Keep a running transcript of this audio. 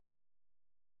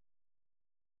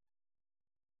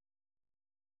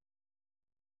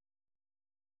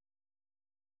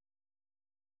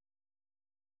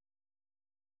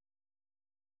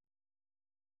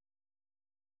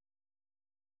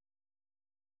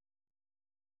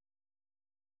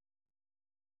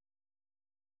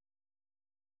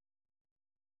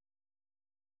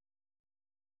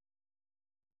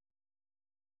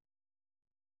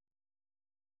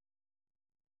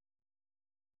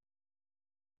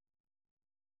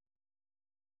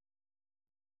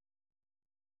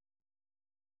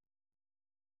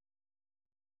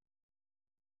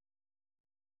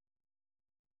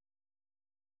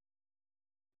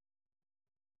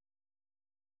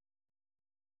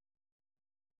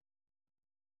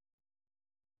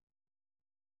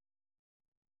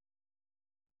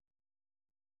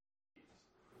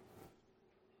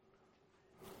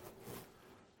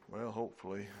Well,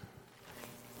 hopefully,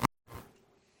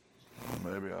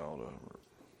 maybe I ought to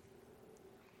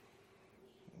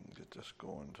get this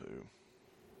going too.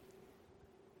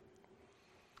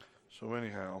 So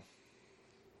anyhow,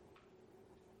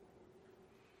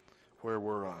 where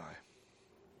were I?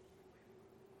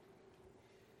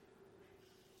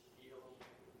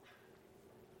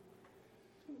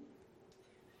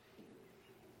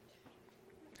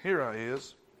 Here I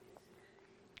is.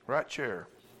 Right chair.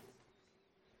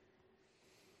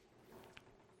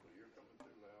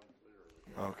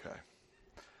 Okay.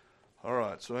 All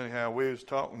right. So anyhow, we was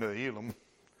talking to Elam,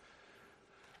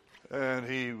 and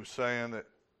he was saying that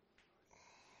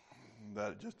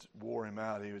it just wore him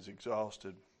out. He was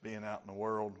exhausted being out in the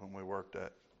world when we worked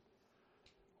that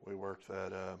what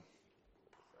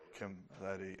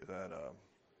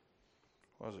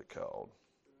was it called?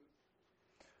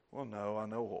 Well, no, I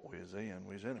know what we was in.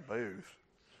 We was in a booth.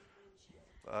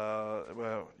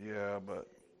 Well, yeah, but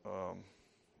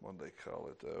what did they call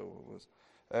it though? It was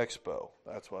Expo.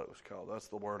 That's what it was called. That's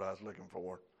the word I was looking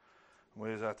for.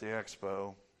 We was at the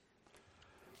Expo,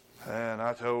 and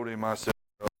I told him, I said,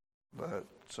 that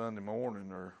Sunday morning,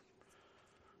 or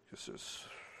I guess it's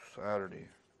Saturday.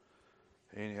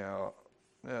 Anyhow,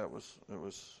 yeah, it was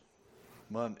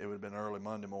Monday. It would have been early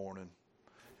Monday morning.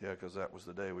 Yeah, because that was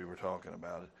the day we were talking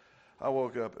about it. I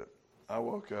woke up at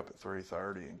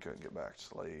 3:30 and couldn't get back to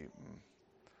sleep. And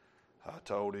I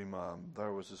told him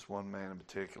there was this one man in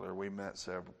particular. We met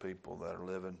several people that are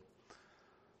living,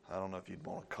 I don't know if you'd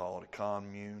want to call it a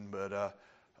commune, but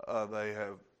they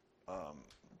have,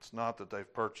 it's not that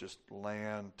they've purchased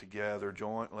land together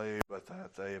jointly, but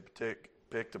that they have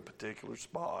picked a particular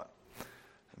spot.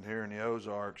 And here in the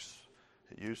Ozarks,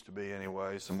 it used to be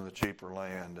anyway, some of the cheaper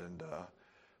land. And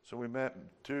so we met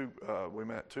two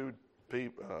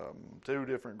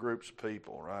different groups of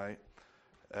people, right?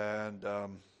 And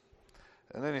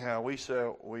anyhow, we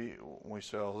sell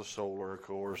the solar, of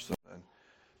course, and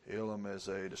Elam is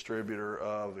a distributor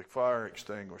of a fire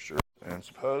extinguisher, and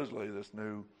supposedly this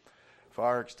new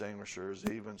fire extinguisher is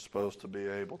even supposed to be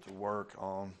able to work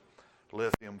on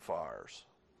lithium fires.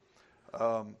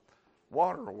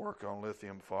 Water will work on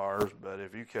lithium fires, but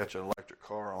if you catch an electric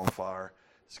car on fire,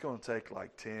 it's going to take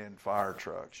like 10 fire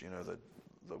trucks,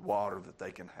 the water that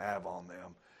they can have on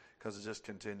them, because it just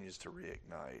continues to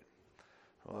reignite.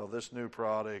 Well, this new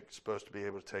product is supposed to be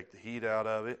able to take the heat out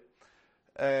of it,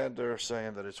 and they're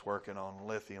saying that it's working on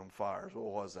lithium fires.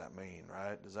 Well, what does that mean,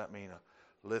 right? Does that mean a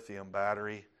lithium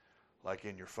battery like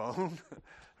in your phone,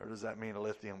 or does that mean a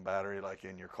lithium battery like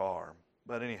in your car?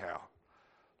 But anyhow,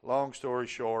 long story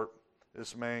short,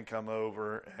 this man come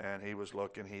over, and he was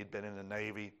looking. He'd been in the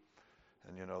Navy,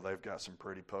 and they've got some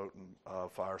pretty potent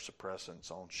fire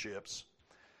suppressants on ships.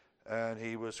 And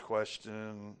he was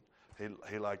questioning.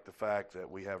 He liked the fact that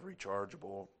we have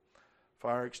rechargeable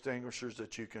fire extinguishers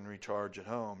that you can recharge at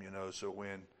home. So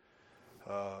when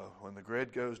the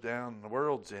grid goes down and the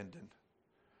world's ending,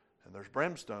 and there's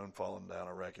brimstone falling down,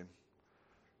 I reckon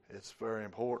it's very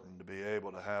important to be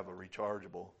able to have a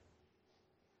rechargeable.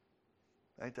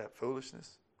 Ain't that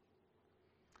foolishness?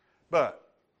 But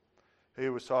he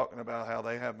was talking about how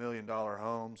they have $1 million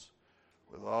homes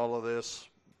with all of this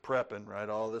prepping, right?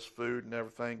 All this food and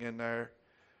everything in there.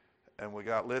 And we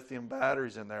got lithium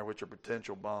batteries in there, which are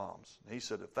potential bombs. And he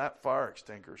said, if that fire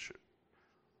extinguisher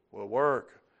will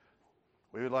work,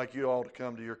 we would like you all to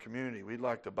come to your community. We'd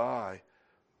like to buy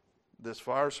this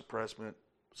fire suppressant,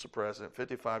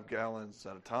 55 gallons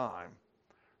at a time,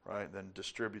 right? Then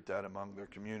distribute that among their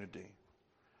community.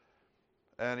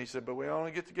 And he said, but we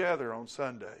only get together on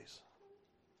Sundays.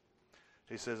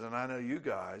 He says, and I know you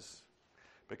guys,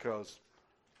 because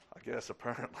I guess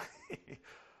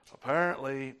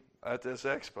apparently at this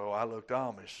expo I looked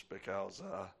Amish because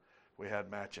we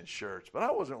had matching shirts. But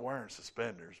I wasn't wearing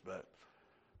suspenders. But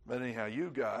anyhow,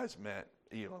 you guys met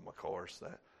Elam, of course.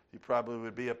 That you probably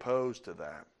would be opposed to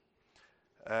that.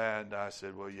 And I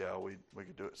said, well, yeah, we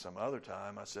could do it some other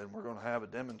time. I said, we're going to have a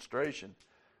demonstration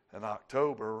in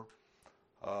October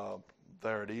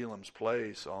there at Elam's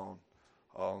place on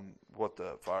what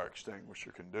the fire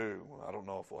extinguisher can do. Well, I don't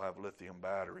know if we'll have lithium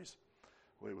batteries.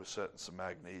 We were setting some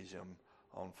magnesium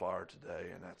on fire today,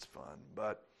 and that's fun.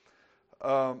 But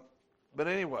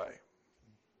anyway,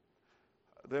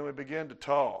 then we began to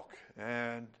talk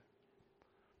and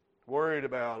worried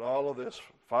about all of this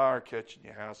fire catching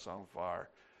your house on fire,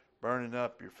 burning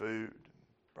up your food,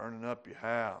 burning up your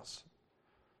house,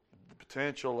 the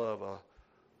potential of a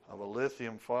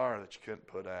lithium fire that you couldn't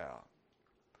put out.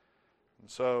 And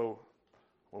so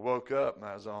we woke up, and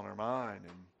that was on our mind.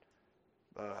 And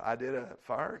I did a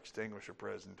fire extinguisher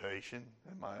presentation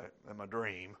in my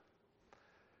dream.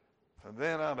 And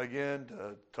then I began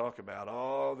to talk about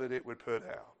all that it would put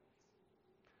out.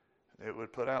 It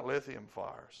would put out lithium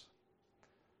fires.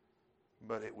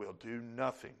 But it will do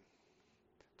nothing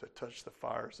to touch the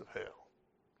fires of hell.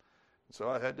 So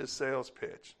I had this sales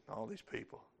pitch, all these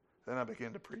people. Then I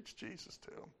began to preach Jesus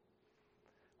to them.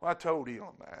 Well, I told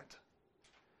Elam that.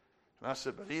 And I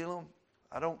said, but Elam,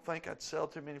 I don't think I'd sell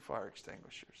too many fire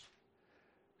extinguishers.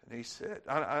 And he said,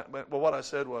 well, what I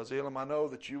said was, Elam, I know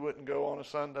that you wouldn't go on a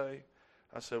Sunday.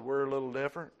 I said, we're a little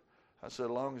different. I said,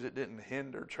 as long as it didn't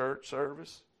hinder church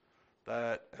service,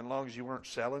 that, and as long as you weren't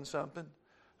selling something,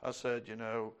 I said,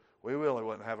 we really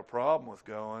wouldn't have a problem with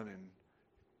going and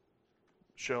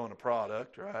showing a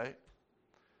product, right?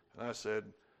 And I said,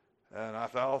 and I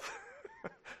thought,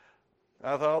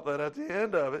 I thought that at the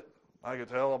end of it, I could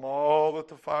tell them all that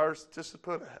the fires just to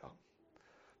put out.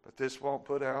 But this won't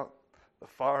put out the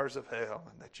fires of hell,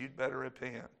 and that you'd better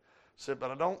repent. I said,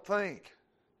 but I don't think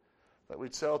that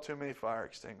we'd sell too many fire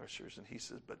extinguishers. And he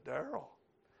says, but Darrell,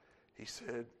 he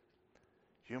said,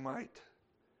 you might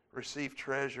receive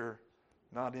treasure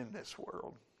not in this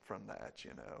world from that,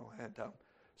 And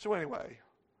so anyway,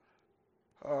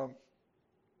 we're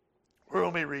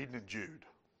going to be reading in Jude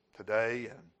today,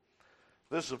 and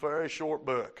this is a very short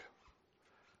book.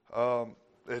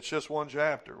 It's just one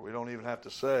chapter. We don't even have to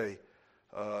say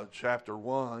chapter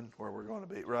 1 where we're going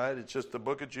to be, right? It's just the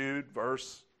book of Jude, the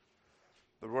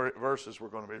verses we're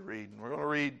going to be reading. We're going to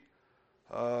read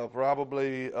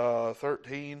probably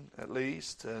 13 at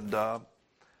least, and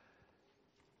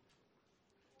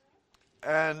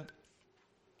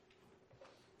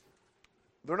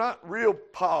they're not real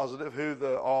positive who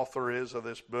the author is of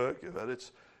this book, but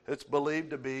it's believed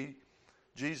to be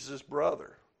Jesus'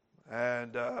 brother.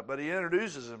 And but he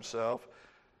introduces himself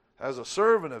as a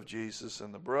servant of Jesus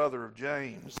and the brother of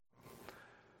James.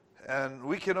 And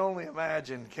we can only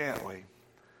imagine, can't we,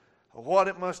 what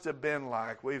it must have been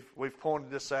like. We've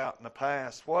pointed this out in the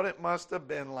past. What it must have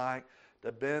been like to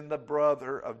have been the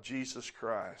brother of Jesus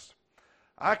Christ.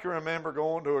 I can remember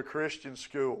going to a Christian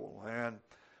school, and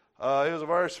it was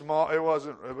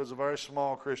a very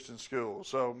small Christian school.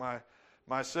 So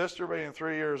my sister, being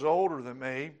 3 years older than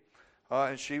me,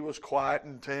 and she was quiet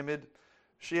and timid,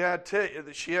 she had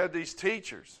these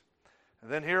teachers.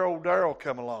 And then here old Darrell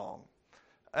come along.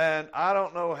 And I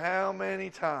don't know how many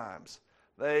times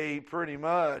they pretty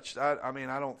much, I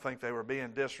don't think they were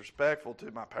being disrespectful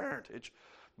to my parentage,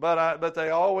 but they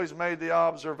always made the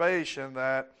observation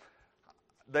that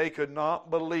they could not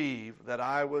believe that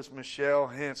I was Michelle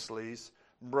Hensley's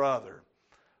brother.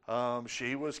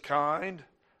 She was kind,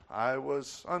 I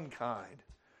was unkind.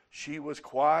 She was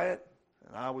quiet,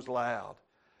 and I was loud.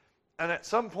 And at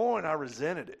some point, I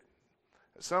resented it.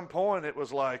 At some point, it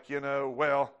was like,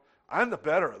 well, I'm the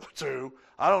better of the two.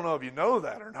 I don't know if you know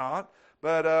that or not,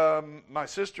 but my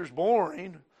sister's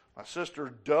boring, my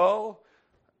sister's dull,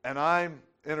 and I'm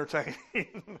entertaining.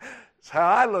 That's how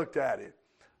I looked at it.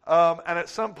 And at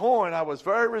some point, I was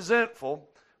very resentful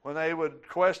when they would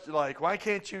question, like, why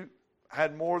can't you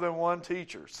had more than one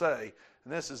teacher say,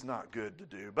 and this is not good to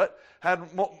do, but had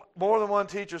more than one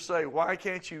teacher say, why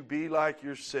can't you be like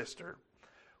your sister?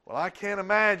 Well, I can't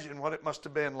imagine what it must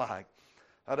have been like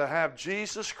to have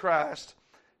Jesus Christ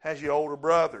as your older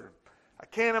brother. I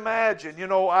can't imagine.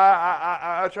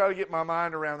 I try to get my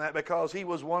mind around that because he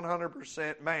was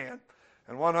 100% man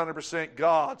and 100%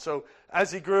 God. So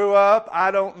as he grew up,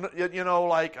 I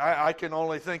can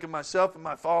only think of myself and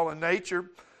my fallen nature.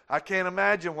 I can't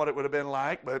imagine what it would have been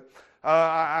like, but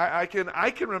I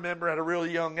can remember at a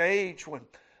really young age when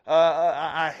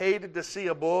I hated to see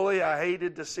a bully. I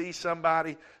hated to see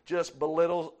somebody just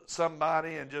belittle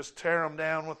somebody and just tear them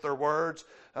down with their words.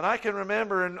 And I can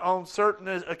remember on certain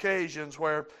occasions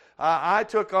where I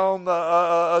took on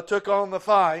the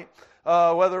fight,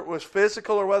 whether it was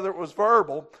physical or whether it was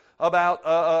verbal,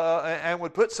 and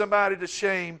would put somebody to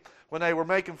shame when they were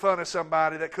making fun of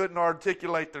somebody that couldn't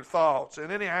articulate their thoughts.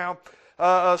 And anyhow,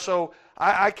 so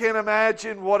I can't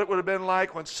imagine what it would have been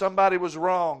like when somebody was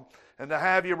wrong, and to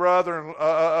have your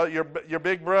brother, your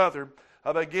big brother,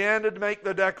 begin to make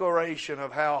the declaration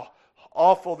of how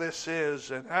awful this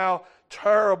is and how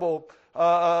terrible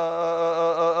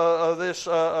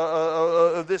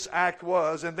this act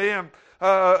was, and then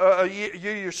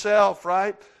you yourself,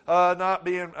 right, not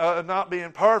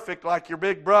being perfect like your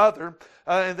big brother,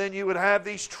 and then you would have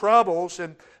these troubles,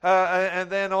 and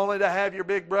then only to have your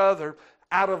big brother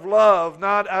out of love,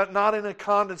 not in a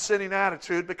condescending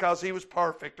attitude because he was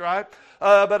perfect, right?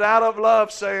 But out of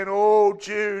love saying, oh,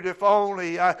 Jude, if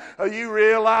only you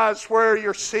realize where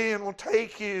your sin will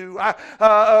take you.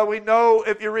 We know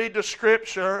if you read the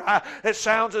Scripture, it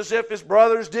sounds as if his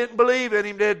brothers didn't believe in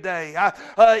him, did they?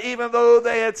 Even though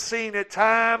they had seen it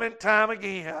time and time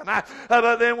again.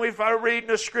 But then we read in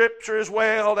the Scripture as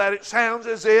well that it sounds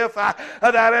as if that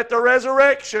at the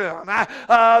resurrection,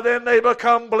 then they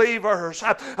become believers.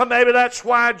 Maybe that's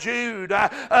why Jude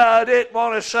didn't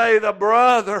want to say the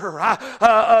brother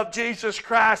of Jesus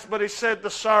Christ, but he said the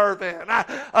servant,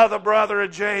 the brother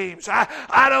of James.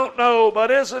 I don't know,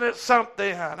 but isn't it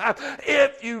something?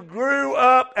 If you grew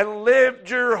up and lived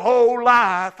your whole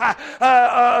life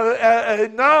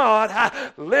not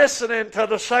listening to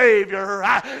the Savior,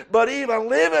 but even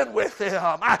living with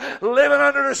Him, living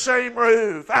under the same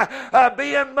roof,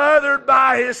 being mothered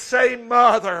by His same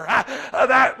mother,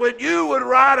 that when you would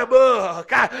write a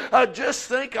book, just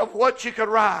think of what you could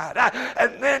write.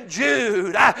 And then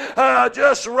Jude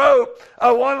just wrote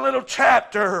one little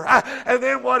chapter, and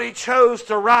then what he chose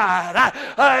to write,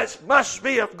 it must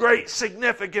be of great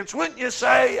significance, wouldn't you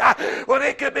say? When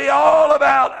it could be all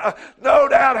about, no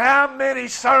doubt, how many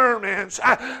sermons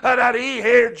that he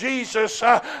heard Jesus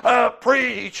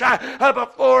preach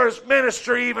before his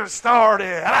ministry even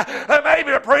started.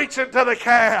 Maybe preaching to the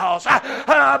cows.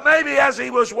 Maybe as he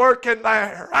was working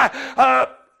there.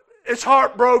 It's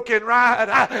heartbroken,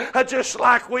 right? Just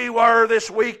like we were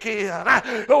this weekend,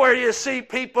 where you see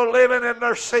people living in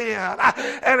their sin,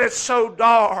 and it's so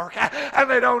dark, and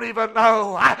they don't even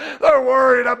know. They're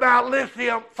worried about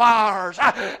lithium fires,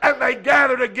 and they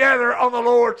gather together on the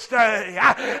Lord's Day,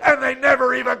 and they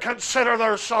never even consider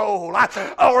their soul.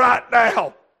 All right,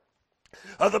 now.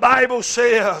 The Bible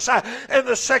says, in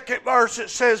the second verse, it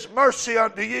says, mercy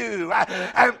unto you,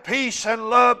 and peace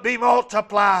and love be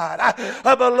multiplied.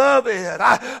 Beloved,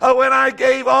 when I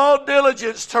gave all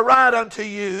diligence to write unto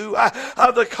you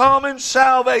of the common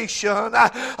salvation,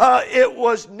 it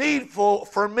was needful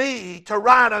for me to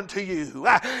write unto you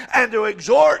and to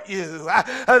exhort you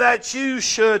that you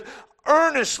should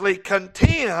earnestly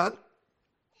contend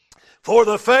for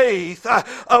the faith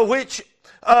which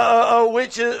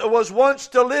was once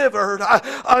delivered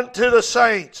unto the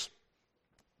saints.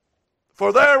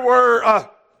 For there were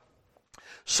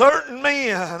certain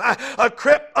men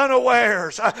crept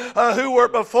unawares, who were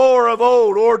before of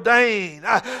old ordained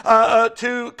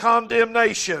to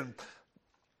condemnation.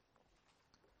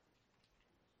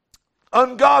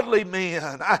 Ungodly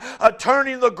men,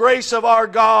 turning the grace of our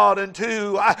God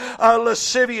into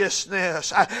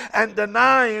lasciviousness, and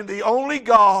denying the only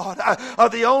God,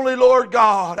 the only Lord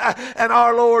God, and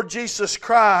our Lord Jesus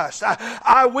Christ.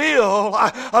 I will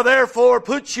therefore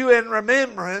put you in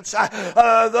remembrance,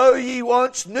 though ye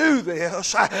once knew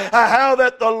this, how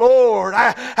that the Lord,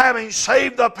 having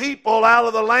saved the people out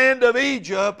of the land of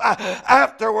Egypt,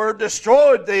 afterward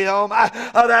destroyed them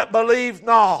that believed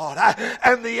not,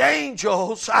 and the angels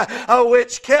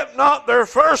which kept not their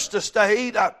first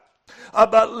estate,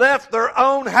 but left their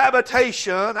own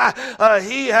habitation,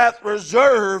 he hath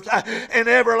reserved in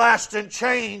everlasting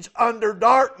chains under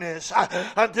darkness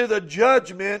unto the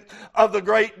judgment of the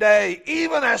great day.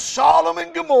 Even as Sodom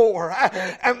and Gomorrah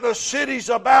and the cities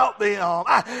about them,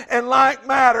 in like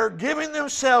matter, giving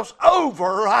themselves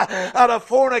over to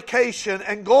fornication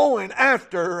and going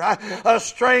after a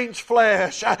strange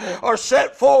flesh, are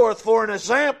set forth for an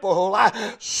example,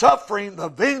 suffering the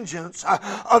vengeance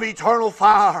of eternal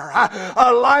fire.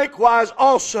 Likewise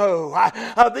also,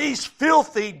 these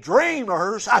filthy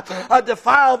dreamers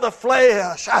defile the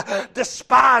flesh,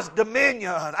 despise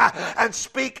dominion, and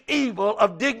speak evil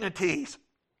of dignities.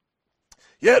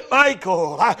 Yet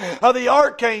Michael, the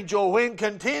archangel, when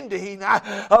contending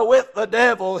with the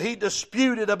devil, he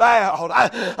disputed about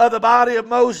the body of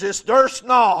Moses, durst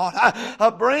not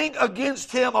bring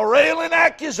against him a railing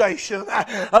accusation,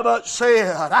 but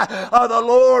said, the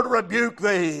Lord rebuke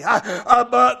thee.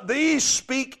 But these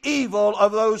speak evil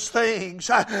of those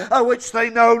things which they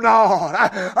know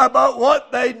not. But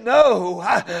what they know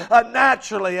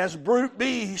naturally as brute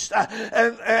beasts,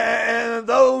 and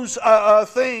those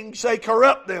things they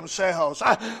corrupt themselves.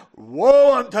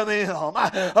 Woe unto them,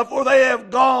 for they have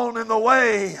gone in the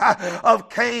way of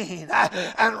Cain,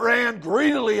 and ran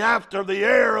greedily after the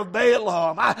heir of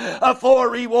Balaam for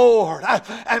reward,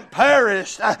 and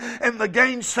perished in the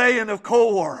gainsaying of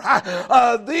Kor.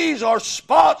 These are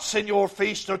spots in your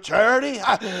feast of charity,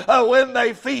 when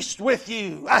they feast with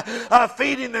you,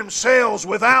 feeding themselves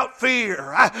without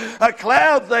fear.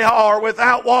 Clouds they are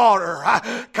without water,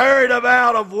 carried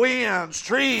about of winds,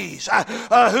 trees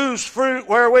whose fruit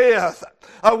wherewith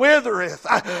withereth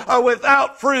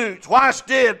without fruit, twice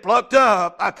dead, plucked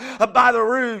up by the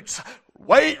roots.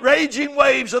 Raging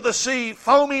waves of the sea,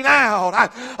 foaming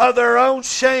out of their own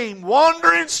shame,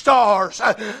 wandering stars,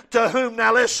 to whom,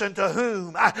 now listen, to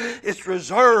whom it's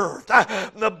reserved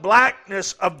the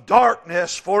blackness of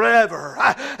darkness forever.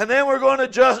 And then we're going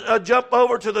to jump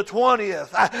over to the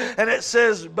 20th, and it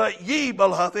says, but ye,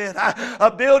 beloved,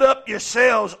 build up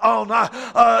yourselves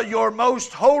on your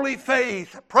most holy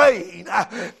faith, praying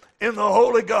in the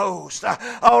Holy Ghost.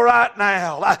 All right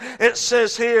now, it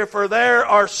says here, for there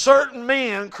are certain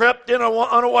men crept in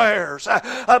unawares.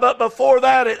 But before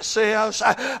that it says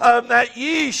that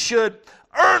ye should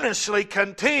earnestly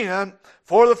contend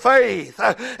for the faith.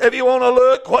 If you want to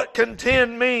look what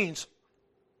contend means,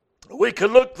 we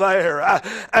can look there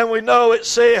and we know it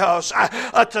says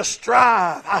to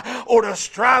strive or to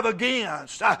strive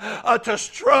against, to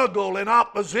struggle in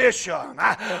opposition,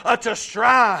 to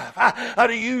strive,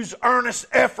 to use earnest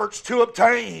efforts to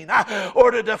obtain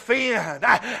or to defend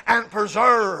and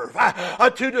preserve,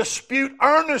 to dispute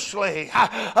earnestly,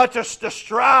 to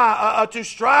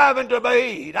strive and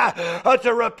debate,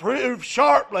 to reprove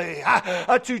sharply,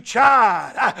 to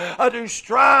chide, to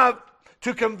strive,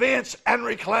 to convince and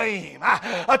reclaim,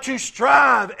 to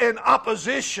strive in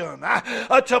opposition,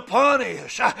 to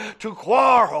punish, to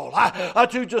quarrel,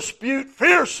 to dispute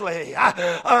fiercely,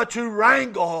 to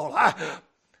wrangle.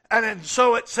 And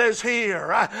so it says here,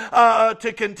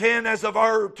 to contend as a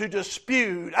verb, to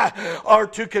dispute or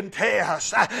to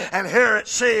contest. And here it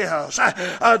says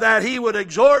that he would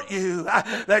exhort you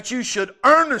that you should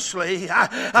earnestly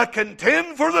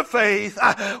contend for the faith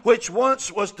which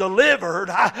once was delivered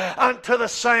unto the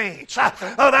saints.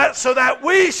 So that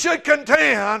we should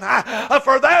contend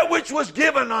for that which was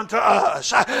given unto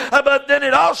us. But then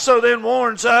it also then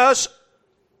warns us,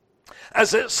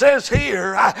 as it says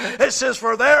here, it says,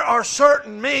 for there are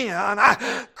certain men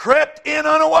crept in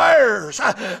unawares,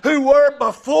 who were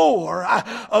before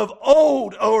of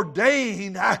old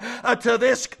ordained to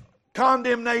this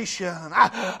condemnation,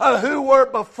 who were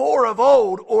before of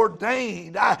old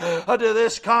ordained to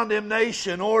this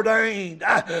condemnation, ordained.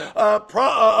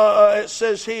 It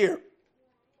says here,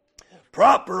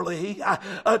 properly.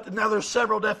 Now there's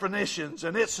several definitions,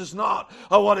 and this is not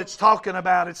what it's talking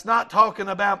about. It's not talking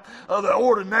about the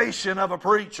ordination of a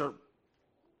preacher.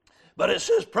 But it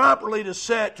says properly to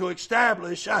set, to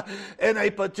establish in a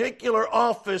particular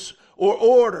office or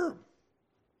order.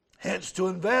 Hence, to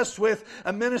invest with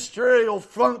a ministerial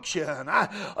function,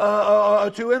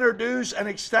 to introduce and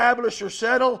establish or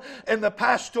settle in the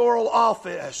pastoral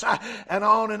office, and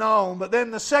on and on. But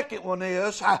then the second one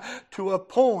is to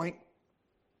appoint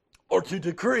or to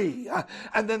decree.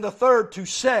 And then the third, to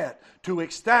set, to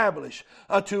establish,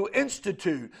 to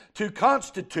institute, to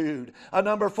constitute.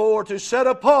 Number 4, to set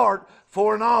apart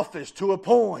for an office, to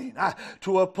appoint,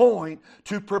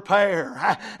 to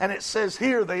prepare. And it says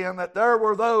here then that there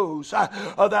were those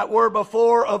that were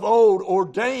before of old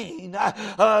ordained.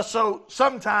 So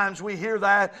sometimes we hear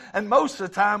that, and most of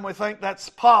the time we think that's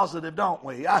positive, don't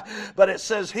we? But it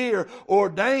says here,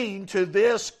 ordained to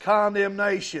this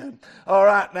condemnation. All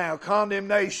right, now,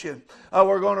 condemnation.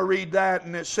 We're going to read that,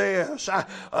 and it says,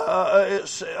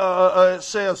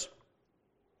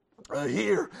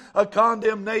 here, a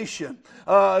condemnation.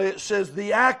 It says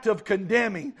the act of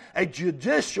condemning, a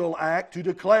judicial act to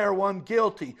declare one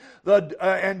guilty,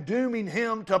 and dooming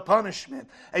him to punishment,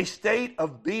 a state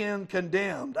of being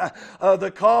condemned,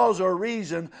 the cause or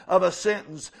reason of a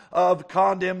sentence of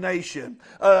condemnation.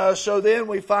 So then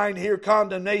we find here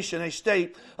condemnation, a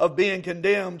state of being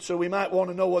condemned. So we might want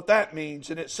to know what that means.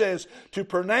 And it says to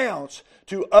pronounce,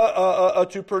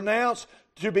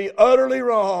 to be utterly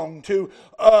wrong, to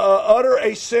utter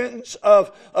a sentence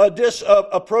of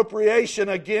disappropriation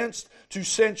against, to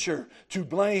censure, to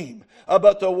blame.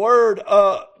 But the word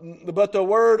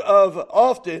of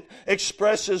often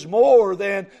expresses more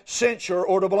than censure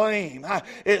or to blame.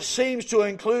 It seems to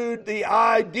include the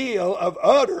ideal of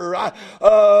utter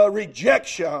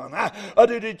rejection,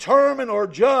 to determine or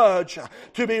judge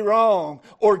to be wrong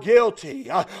or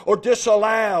guilty, or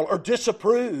disallow or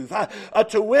disapprove,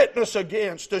 to witness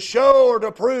against, to show or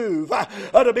to prove,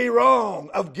 to be wrong,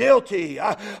 of guilty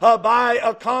by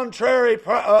a contrary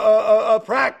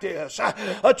practice,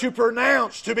 to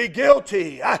pronounce to be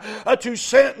guilty, to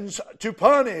sentence, to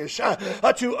punish,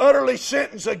 to utterly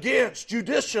sentence against,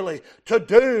 judicially, to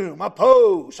doom,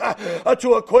 oppose,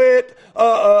 to acquit,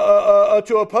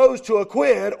 to oppose, to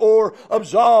acquit, or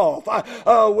absolve,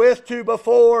 with to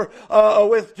before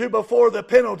the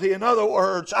penalty. In other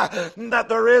words, that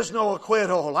there is no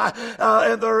acquittal,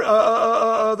 and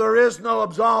there is no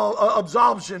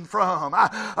absolution from.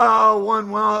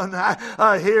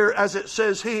 1:1 here, as it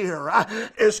says here,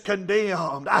 is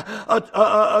condemned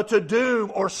to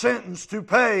doom or sentence, to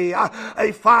pay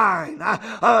a fine,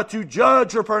 to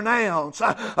judge or pronounce,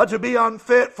 to be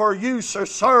unfit for use or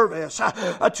service,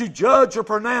 to judge or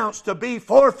pronounce to be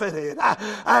forfeited,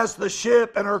 as the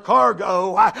ship and her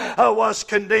cargo was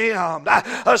condemned.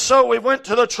 So we went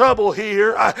to the trouble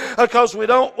here because we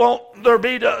don't want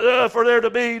there for there to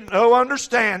be no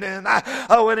understanding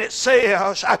when it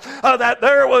says that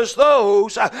there was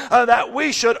those that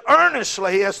we should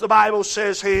earnestly, as the Bible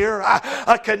says here,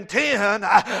 contend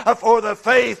for the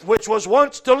faith which was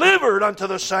once delivered unto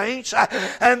the saints,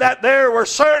 and that there were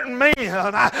certain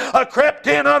men crept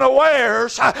in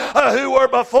unawares who were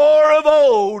before of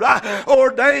old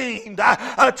ordained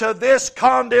to this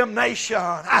condemnation.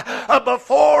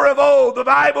 Before of old, the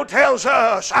Bible tells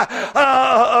us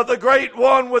the great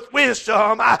one with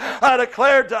wisdom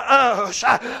declared to us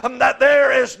that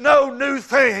there is no new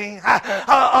thing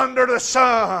under the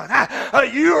sun.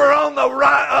 You are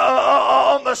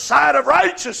on the side of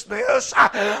righteousness,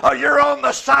 or you're on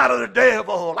the side of the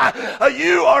devil.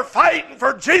 You are fighting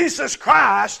for Jesus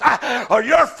Christ, or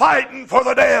you're fighting for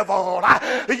the devil.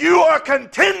 You are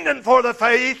contending for the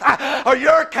faith, or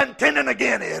you're contending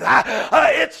against it.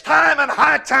 It's time and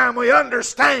high time we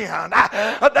understand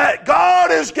that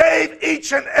God has gave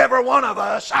each and every one of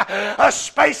us a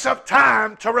space of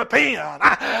time to repent.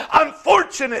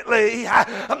 Unfortunately,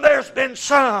 there's been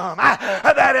some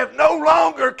that have no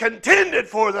longer contended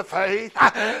for the faith,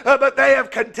 but they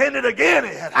have contended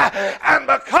against it. And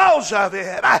because of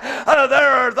it,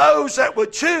 there are those that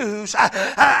would choose,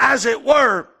 as it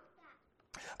were,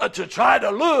 to try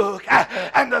to look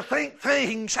and to think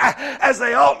things as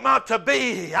they ought not to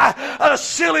be.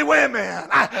 Silly women,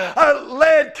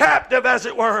 led captive, as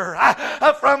it were,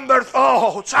 from their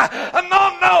thoughts,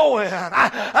 not knowing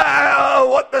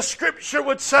what the Scripture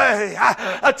would say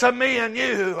to me and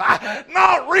you,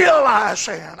 not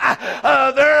realizing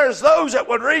there's those that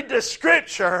would read the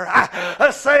Scripture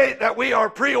say that we are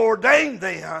preordained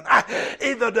then,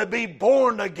 either to be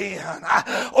born again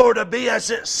or to be,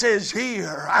 as it says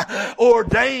here,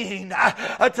 ordained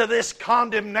to this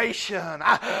condemnation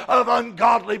of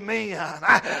ungodly men.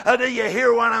 Do you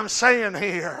hear what I'm saying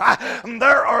here?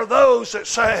 There are those that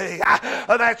say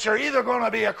that you're either going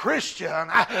to be a Christian,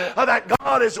 that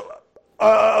God is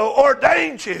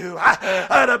ordained you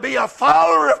to be a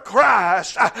follower of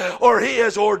Christ, or He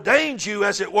has ordained you,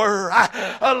 as it were,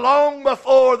 long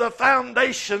before the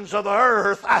foundations of the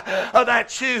earth,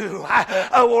 that you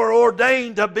were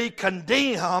ordained to be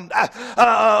condemned,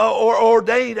 or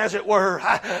ordained, as it were,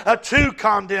 to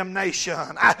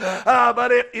condemnation.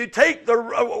 But if you take the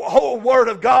whole Word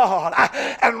of God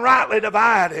and rightly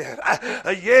divide it,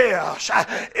 yes,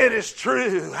 it is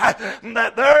true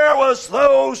that there was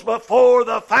those before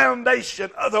the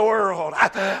foundation of the world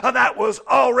that was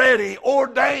already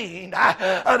ordained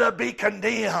to be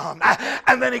condemned.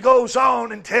 And then he goes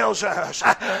on and tells us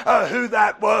who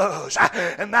that was,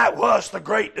 and that was the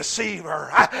great deceiver.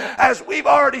 As we've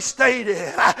already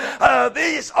stated,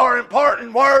 these are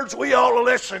important words we ought to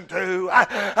listen to,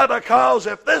 because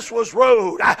if this was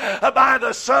wrote by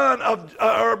the son of,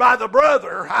 or by the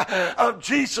brother of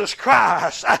Jesus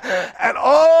Christ, and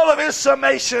all of his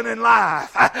summation in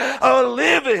life,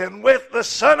 living with the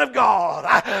Son of God,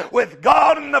 with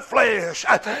God in the flesh,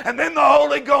 and then the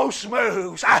Holy Ghost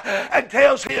moves and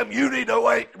tells him, you need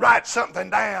to write something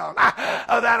down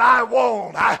that I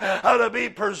want to be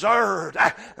preserved.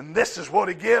 And this is what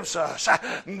he gives us.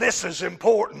 This is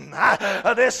important.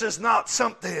 This is not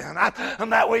something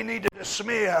that we need to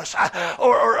dismiss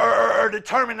or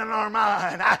determine in our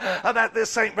mind that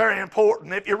this ain't very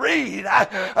important. If you read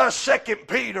 2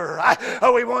 Peter,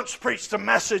 we once preached a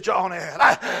message on it,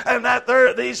 and that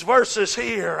these verses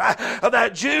here,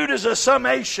 that Jude is a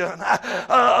summation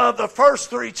of the first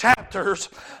 3 chapters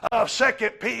of 2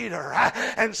 Peter,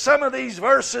 and some of these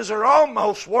verses are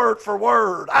almost word for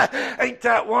word. Ain't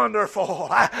that wonderful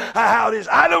how it is?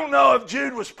 I don't know if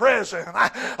Jude was present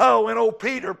when old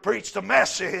Peter preached a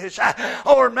message,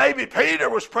 or maybe Peter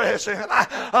was present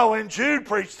when Jude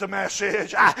preached a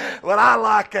message, but I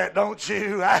like that, don't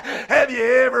you? Have you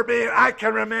ever been? I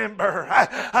can remember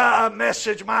a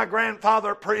message my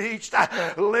grandfather preached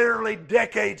literally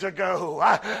decades ago.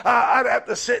 I'd have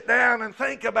to sit down and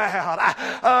think about.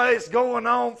 It's going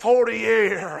on 40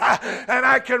 years, and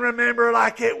I can remember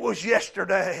like it was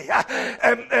yesterday.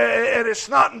 And it's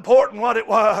not important what it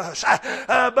was,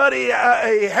 but he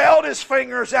held his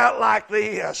fingers out like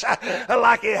this,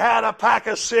 like he had a pack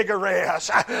of cigarettes,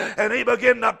 and he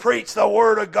began to preach the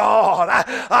Word of God.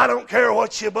 I don't care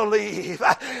what you believe.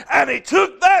 And he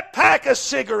took that pack of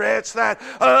cigarettes that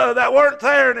weren't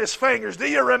there in his fingers. Do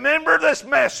you remember this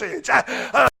message?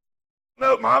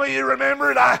 No, Mama, you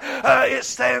remember it? It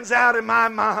stands out in my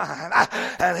mind.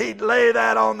 And he'd lay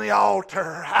that on the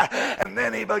altar. And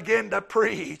then he began to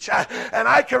preach. And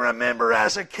I can remember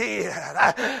as a kid,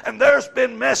 and there's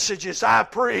been messages I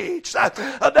preached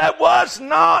that was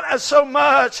not so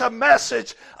much a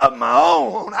message of my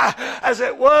own as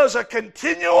it was a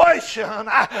continuation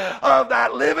of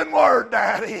that living Word,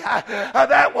 Daddy,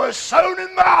 that was sown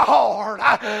in my heart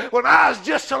when I was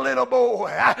just a little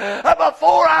boy,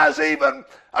 before I was even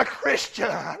a Christian.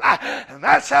 And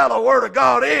that's how the Word of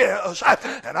God is.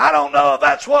 And I don't know if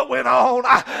that's what went on,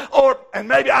 and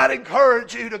maybe I'd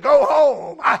encourage you to go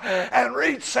home and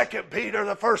read 2 Peter,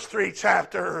 the first 3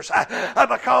 chapters,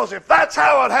 because if that's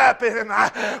how it happened,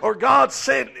 or God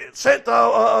sent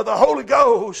the Holy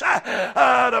Ghost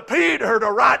to Peter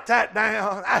to write that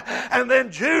down, and then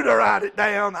Judah write it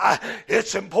down,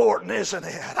 it's important, isn't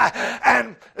it?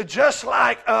 And just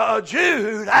like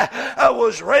Jude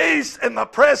was raised in the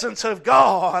presence of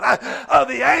God,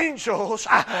 the angels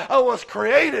was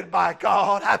created by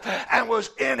God and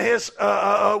was in his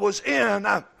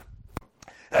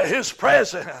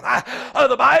presence.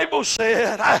 The Bible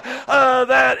said that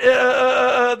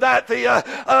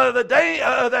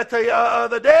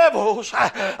the devils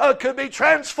could be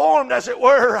transformed, as it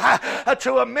were,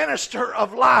 to a minister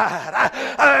of light,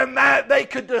 and that they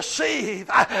could deceive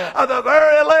the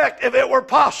very elect if it were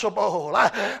possible.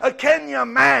 Can you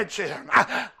imagine?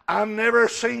 I've never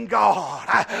seen God.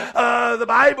 The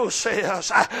Bible says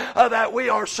that we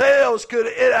ourselves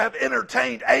could have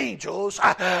entertained angels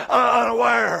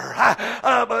unaware.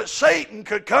 But Satan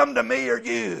could come to me or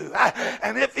you,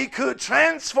 and if he could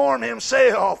transform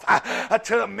himself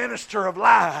to a minister of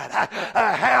light,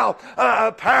 how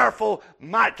powerful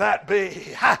might that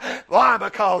be? Why?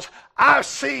 Because I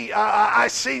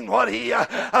seen what he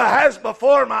has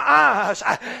before my eyes,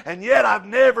 and yet I've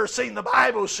never seen. The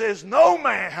Bible says no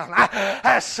man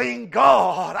has seen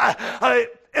God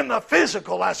in the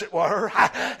physical, as it were,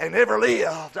 and never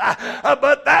lived.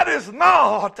 But that is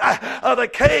not the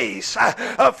case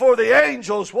for the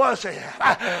angels, was it?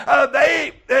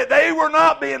 They were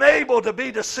not being able to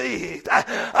be deceived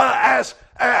as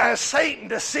Satan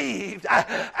deceived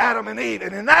Adam and Eve.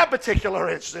 And in that particular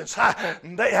instance,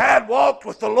 they had walked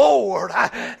with the Lord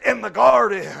in the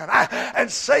garden. And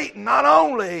Satan not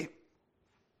only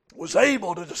was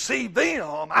able to deceive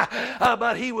them,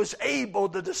 but he was able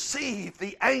to deceive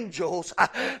the angels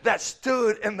that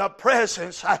stood in the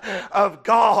presence of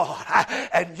God.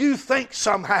 And you think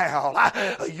somehow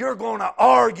you're going to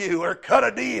argue or cut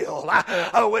a deal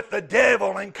with the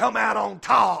devil and come out on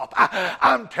top.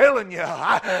 I'm telling you,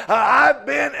 I've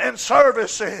been in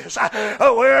services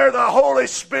where the Holy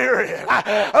Spirit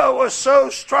was so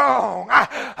strong, I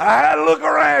had to look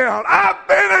around. I've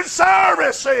been in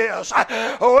services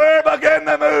where it began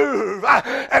to move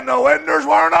and the windows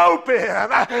weren't open,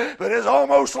 but it's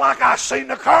almost like I seen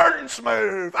the curtains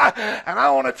move. And I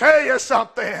want to tell you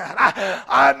something.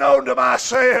 I know to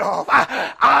myself,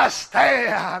 I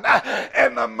stand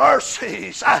in the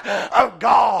mercies of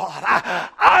God.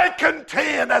 I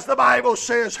contend, as the Bible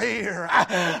says here,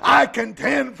 I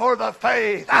contend for the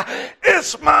faith.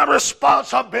 It's my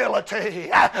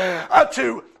responsibility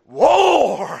to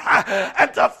war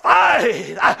and to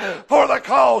fight for the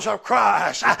cause of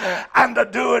Christ and to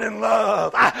do it in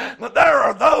love. But there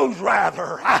are those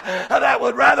rather that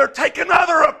would rather take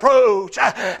another approach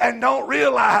and don't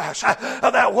realize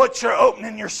that what you're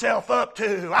opening yourself up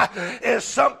to is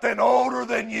something older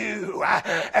than you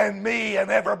and me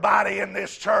and everybody in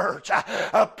this church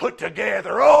put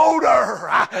together. Older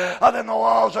than the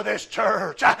walls of this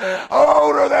church,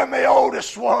 older than the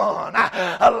oldest one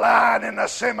lying in the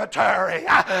cemetery,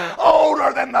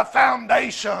 older than the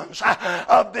foundations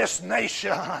of this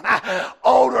nation,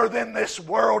 older than this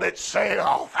world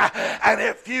itself. And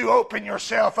if you open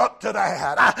yourself up to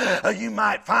that, you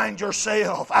might find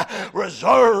yourself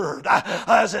reserved,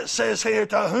 as it says here,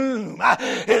 to whom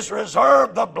is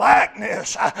reserved the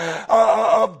blackness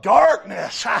of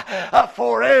darkness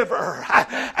forever.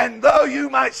 And though you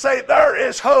might say there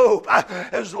is hope,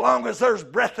 as long as there's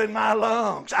breath in my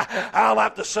lungs, I'll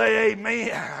have to say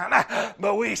amen.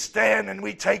 but we stand and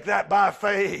we take that by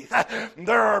faith.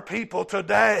 There are people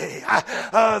today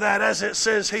that, as it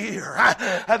says here,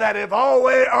 that have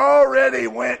already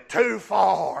went too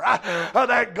far,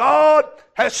 that God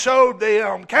has showed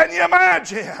them. Can you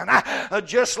imagine?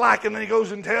 Just like, and then he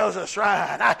goes and tells us,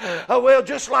 right? Well,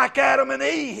 just like Adam and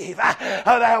Eve,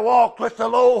 that walked with the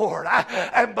Lord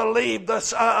and believed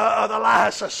the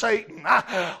lies of Satan.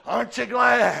 Aren't you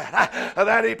glad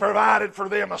that he provided for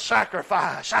them a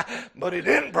sacrifice? But he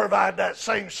didn't provide that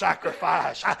same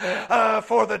sacrifice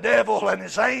for the devil and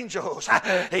his angels.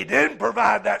 He didn't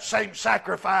provide that same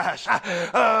sacrifice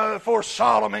for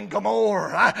Sodom and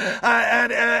Gomorrah.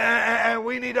 And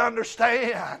we need to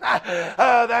understand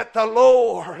that the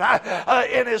Lord,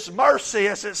 in His mercy,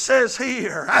 as it says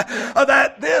here,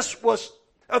 that this was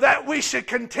that we should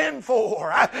contend for,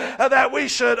 that we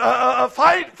should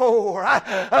fight for,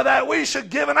 that we should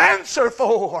give an answer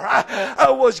for,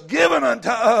 was given unto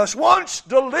us, once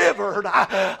delivered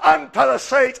unto the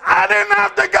saints. I didn't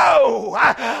have to go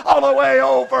all the way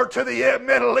over to the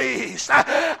Middle East.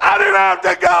 I didn't have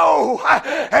to go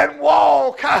and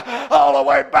walk all the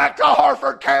way back to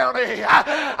Harford County.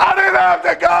 I didn't have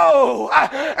to go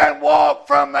and walk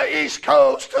from the East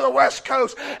Coast to the West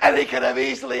Coast, and He could have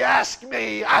easily asked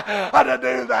me to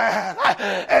do that,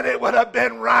 and it would have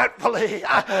been rightfully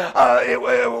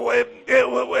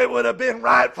it would have been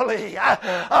rightfully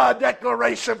a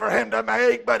declaration for Him to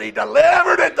make, but He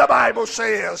delivered it. The Bible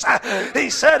says He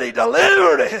said He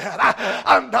delivered it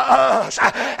unto us.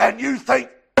 And you think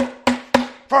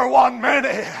for 1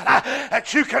 minute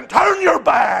that you can turn your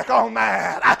back on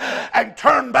that and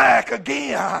turn back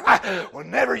again.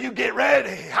 Whenever you get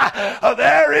ready,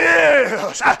 there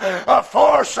is a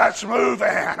force that's moving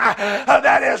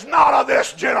that is not of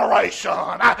this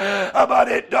generation, but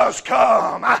it does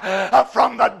come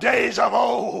from the days of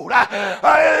old.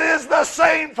 It is the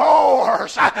same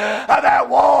force that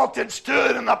walked and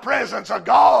stood in the presence of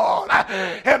God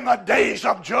in the days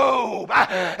of Job.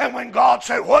 And when God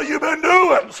said, "What you been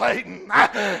doing, Satan?"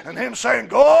 and him saying,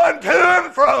 "Going to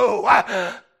and fro."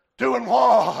 Doing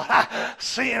what?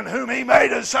 Seeing whom He may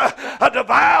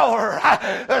devour.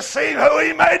 Seeing who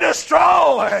He may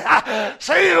destroy.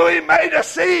 Seeing who He may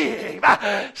deceive.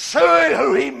 Seeing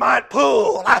who He might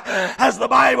pull. As the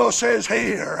Bible says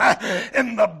here,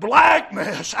 in the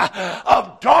blackness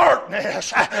of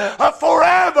darkness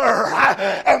forever.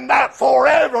 And that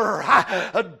forever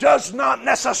does not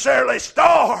necessarily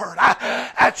start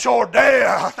at your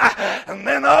death. And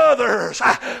then others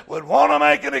would want to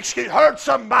make an excuse. Heard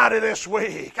somebody this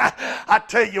week, I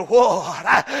tell you what,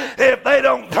 if they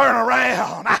don't turn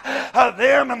around,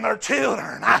 them and their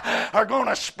children are going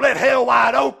to split hell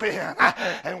wide open.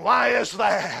 And why is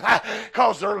that?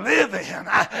 Because they're living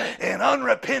in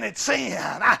unrepented sin.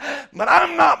 But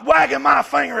I'm not wagging my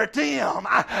finger at them.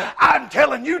 I'm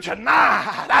telling you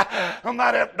tonight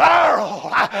that if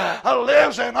Darrell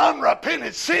lives in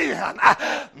unrepented sin,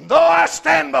 though I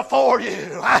stand before you,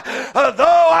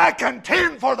 though I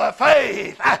contend for the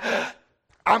faith,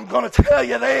 I'm going to tell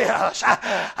you this.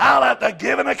 I'll have to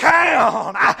give an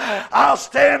account. I'll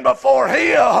stand before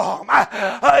Him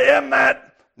in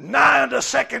that nigh unto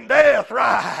second death,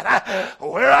 right,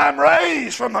 where I'm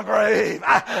raised from the grave,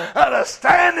 to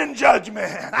stand in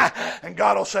judgment. And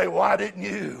God will say, why didn't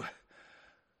you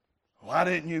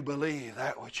believe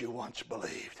that which you once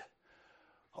believed?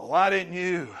 Why didn't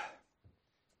you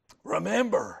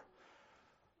remember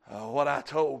what I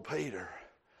told Peter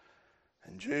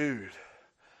and Jude?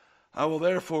 I will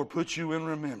therefore put you in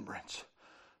remembrance,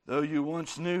 though you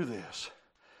once knew this,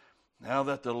 now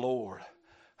that the Lord,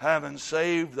 having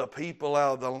saved the people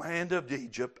out of the land of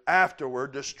Egypt,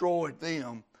 afterward destroyed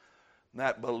them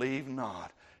that believed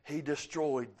not. He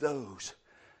destroyed those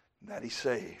that He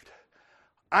saved.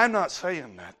 I'm not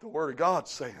saying that. The Word of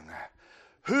God's saying that.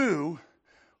 Who,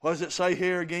 what does it say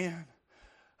here again?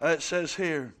 It says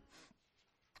here,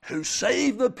 who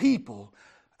saved the people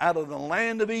out of the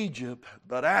land of Egypt,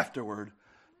 but afterward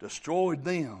destroyed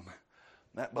them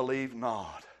that believed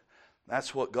not.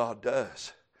 That's what God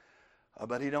does.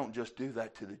 But He don't just do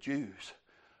that to the Jews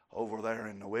over there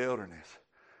in the wilderness.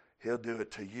 He'll do it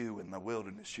to you in the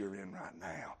wilderness you're in right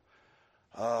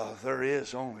now. There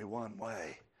is only one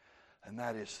way, and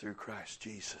that is through Christ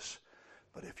Jesus.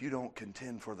 But if you don't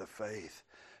contend for the faith,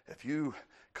 if you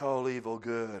call evil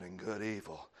good and good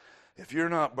evil, if you're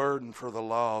not burdened for the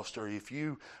lost, or if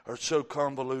you are so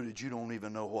convoluted you don't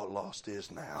even know what lost is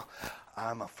now,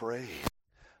 I'm afraid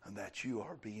that you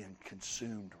are being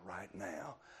consumed right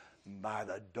now by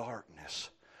the darkness,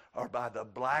 or by the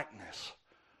blackness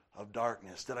of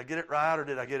darkness. Did I get it right or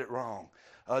did I get it wrong?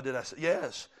 Did I say?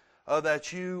 Yes.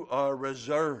 that you are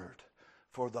reserved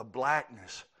for the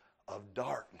blackness of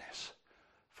darkness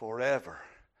forever.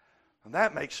 And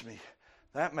that makes me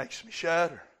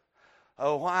shudder.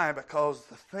 Oh, why? Because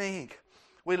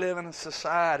we live in a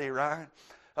society, right,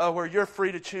 where you're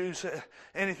free to choose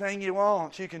anything you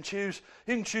want. You can choose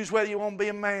whether you want to be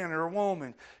a man or a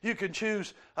woman. You can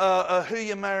choose who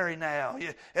you marry now.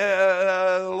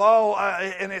 Law,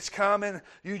 and it's coming.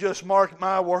 You just mark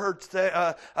my words.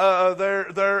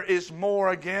 There is more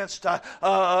against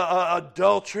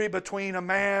adultery between a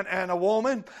man and a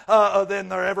woman than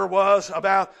there ever was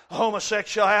about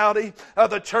homosexuality.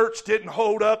 The church didn't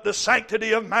hold up the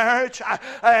sanctity of marriage.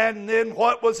 And then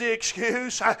what was the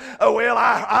excuse?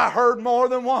 I heard more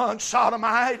than one sodomite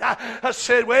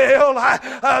said,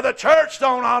 the church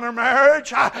don't honor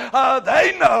marriage.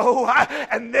 They know.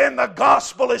 And then the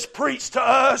gospel is preached to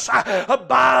us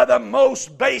by the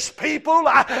most base people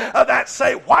that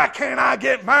say, why can't I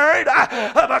get married?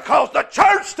 Because the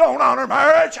church don't honor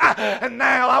marriage. And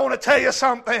now I want to tell you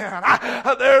something.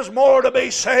 There's more to be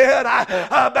said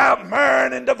about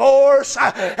marrying and divorce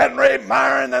and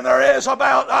remarrying than there is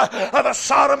about the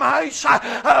sodomites.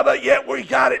 But yet we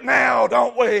got it now,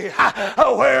 don't we?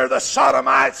 Where the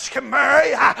sodomites can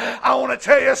marry. I want to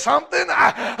tell you something.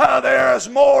 There is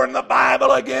more in the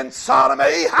Bible against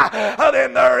sodomy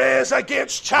than there is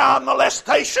against child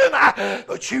molestation.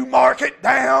 But you mark it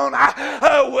down.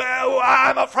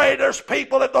 I'm afraid there's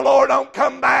people, if the Lord don't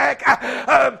come back,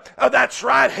 that's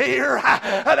right here,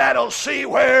 that'll see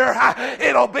where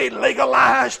it'll be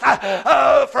legalized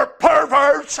for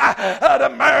perverts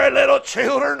to marry little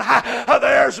children.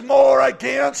 There's more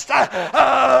against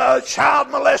child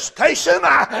molestation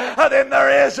than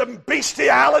there is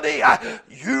bestiality.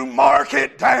 You mark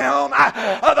it down.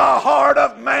 The heart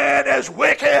of man is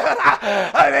wicked,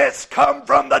 and it's come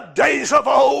from the days of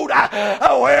old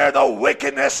where the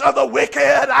wickedness of the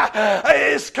wicked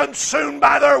is consumed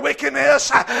by their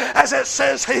wickedness, as it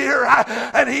says here,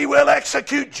 and he will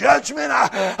execute judgment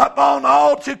upon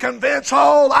all to convince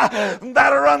all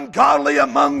that are ungodly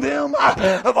among them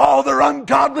of all their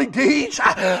ungodly deeds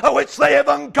which they have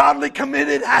ungodly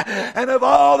committed, and of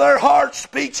all their hard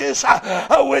speeches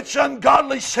which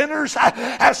ungodly sinners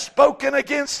have spoken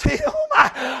against him.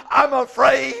 I'm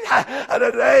afraid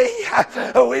today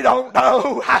we don't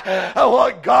know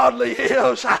what godly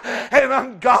is and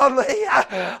ungodly.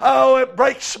 Oh, it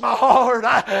breaks my heart.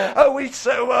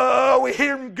 We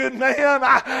hear good men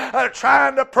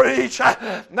trying to preach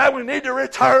that we need to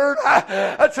return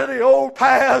to the old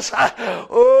paths.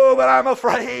 Oh, but I'm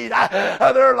afraid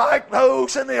they're like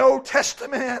those in the Old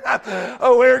Testament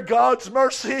where God's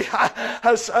mercy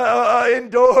has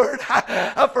endured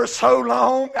for so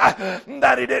long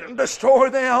that he didn't destroy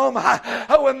them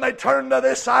when they turned to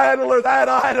this idol or that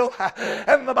idol.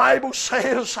 And the Bible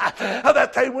says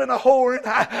that they went a-whoring,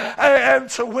 and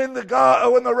so when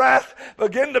the wrath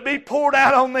began to be poured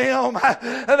out on them,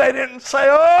 they didn't say,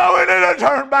 oh, we need to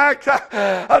turn back to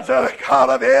the God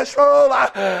of Israel.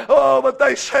 Oh, but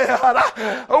they said,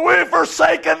 we've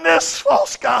forsaken this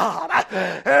false God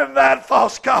and that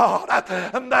false God.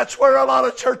 And that's where a lot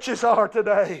of churches are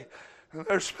today.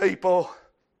 There's people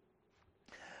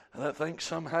that think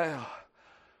somehow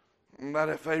that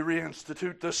if they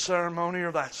reinstitute this ceremony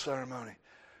or that ceremony,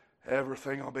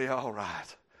 everything will be all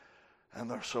right. And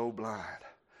they're so blind.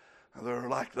 They're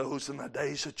like those in the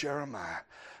days of Jeremiah.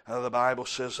 The Bible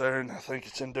says there, and I think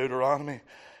it's in Deuteronomy,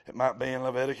 it might be in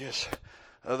Leviticus,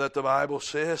 that the Bible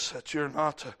says that you're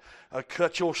not to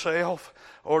cut yourself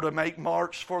or to make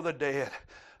marks for the dead.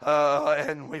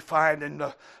 And we find in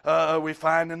the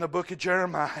book of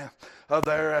Jeremiah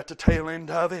there at the tail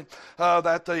end of it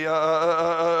that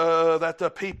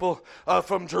the people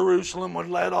from Jerusalem were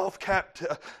led off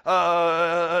to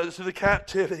the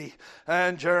captivity,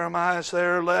 and Jeremiah's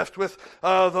there left with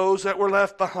those that were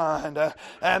left behind.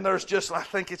 And there's just, I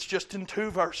think it's just in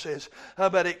 2 verses,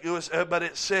 but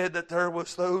it said that there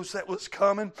was those that was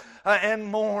coming and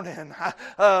mourning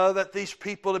that these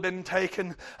people had been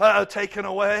taken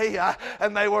away,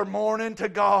 and they were mourning to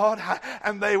God,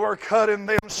 and they were cutting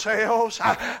themselves. And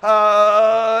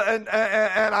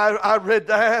I read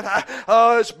that.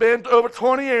 It's been over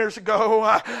 20 years ago.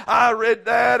 I read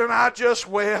that and I just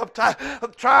wept,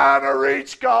 trying to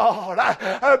reach God,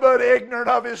 but ignorant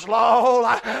of His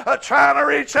law, trying to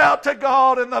reach out to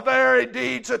God, and the very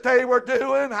deeds that they were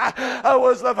doing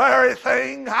was the very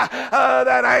thing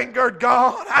that angered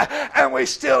God, and we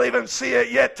still even see it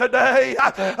yet today.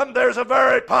 There's a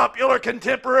very popular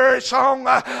contemporary song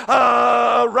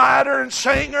writer and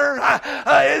singer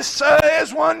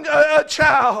his one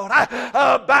child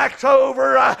backed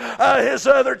over his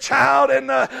other child in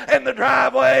the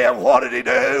driveway, and what did he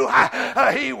do?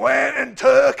 He went and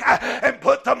took and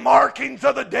put the markings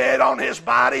of the dead on his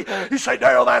body. You say,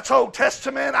 Darrell, that's Old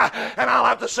Testament, and I'll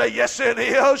have to say, yes, it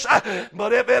is.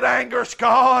 But if it angers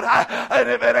God, and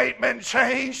if it ain't been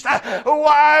changed,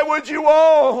 why would you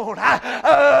want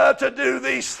to do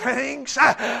these things?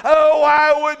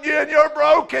 Why would you, in your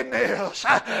brokenness,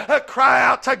 cry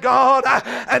out to God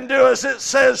and do as it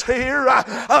says here,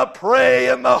 pray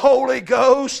in the Holy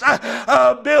Ghost,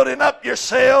 building up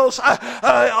yourselves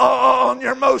on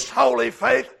your most holy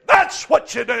faith? That's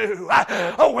what you do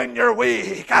when you're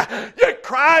weak. You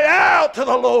cry out to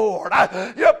the Lord.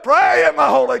 You pray in the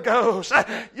Holy Ghost.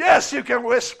 Yes, you can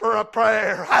whisper a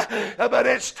prayer, but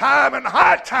it's time and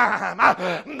high time.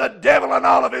 The devil and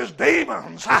all of his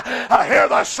demons hear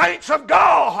the saints of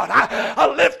God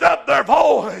lift up their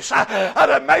voice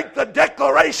to make the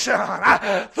declaration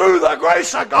through the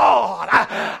grace of God.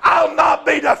 I'll not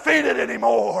be defeated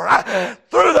anymore.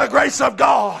 Through the grace of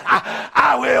God,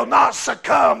 I will not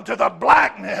succumb to the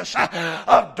blackness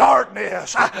of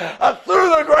darkness. Through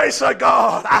the grace of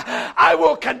God, I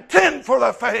will contend for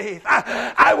the faith.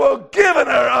 I will give it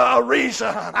a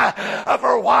reason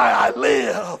for why I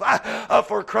live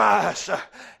for Christ,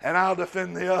 and I'll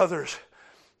defend the others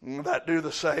that do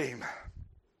the same.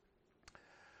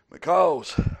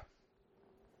 Because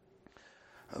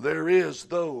there is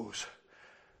those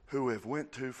who have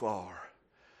went too far.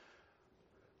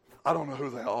 I don't know who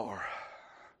they are,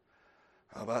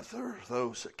 but there are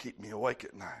those that keep me awake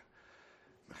at night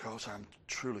because I'm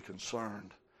truly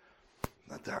concerned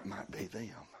that might be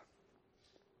them.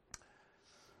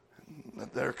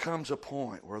 That there comes a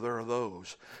point where there are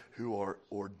those who are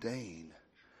ordained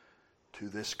to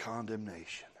this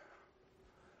condemnation,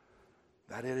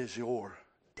 that it is your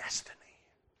destiny.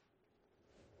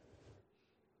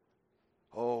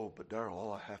 Oh, but Darrell,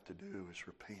 all I have to do is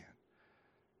repent.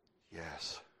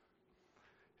 Yes.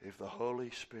 If the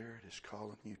Holy Spirit is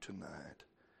calling you tonight,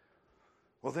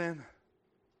 well then,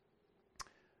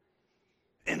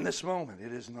 in this moment,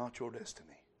 it is not your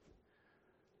destiny.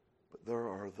 But there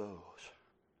are those.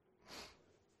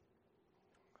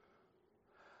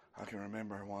 I can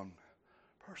remember one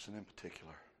person in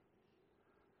particular.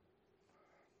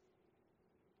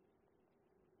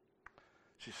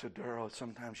 She said, Darrell,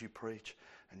 sometimes you preach,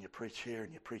 and you preach here,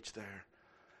 and you preach there.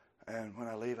 And when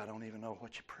I leave, I don't even know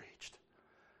what you preached.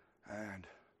 And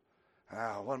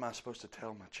what am I supposed to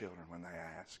tell my children when they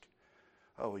ask?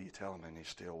 Oh, well, you tell them in a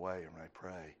still way and they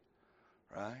pray.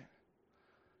 Right?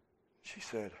 She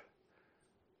said,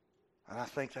 and I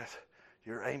think that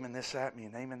you're aiming this at me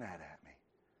and aiming that at me.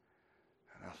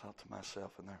 And I thought to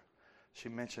myself, and there, she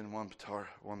mentioned one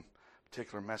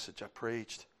particular message I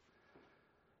preached.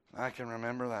 I can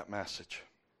remember that message.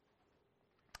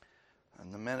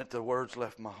 And the minute the words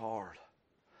left my heart,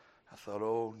 I thought,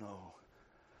 oh no.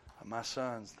 My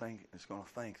son's is going to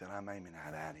think that I'm aiming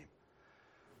that at him.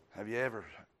 Have you ever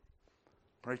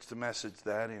preached a message,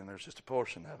 Daddy, and there's just a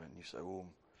portion of it, and you say, well,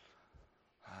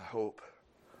 I hope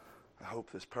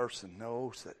this person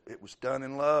knows that it was done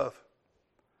in love.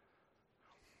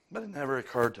 But it never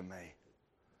occurred to me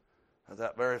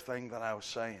that very thing that I was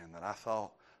saying, that I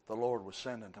thought the Lord was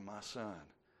sending to my son,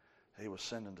 He was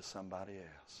sending to somebody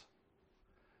else.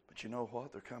 But you know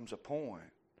what? There comes a point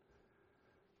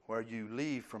where you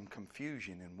leave from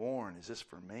confusion and warn, is this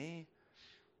for me?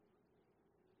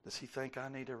 Does he think I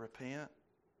need to repent?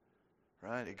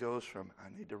 Right? It goes from,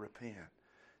 I need to repent,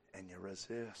 and you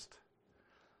resist.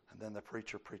 And then the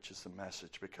preacher preaches the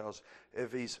message, because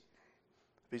if he's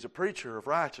a preacher of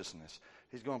righteousness,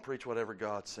 he's going to preach whatever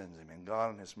God sends him. And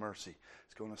God in His mercy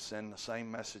is going to send the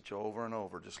same message over and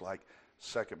over, just like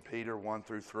 2 Peter 1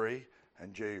 through 3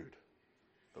 and Jude,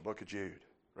 the book of Jude,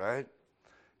 right?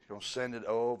 He's going to send it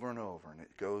over and over, and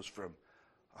it goes from,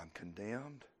 I'm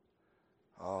condemned,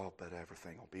 oh, but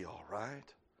everything will be all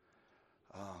right.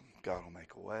 God will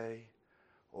make a way,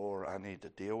 or I need to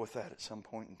deal with that at some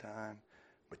point in time,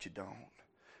 but you don't.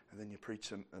 And then you preach,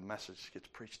 the message gets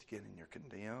preached again, and you're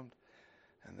condemned.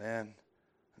 And then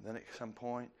at some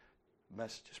point, the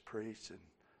message is preached, and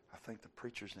I think the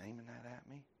preacher's aiming that at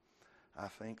me. I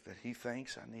think that he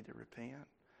thinks I need to repent,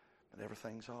 but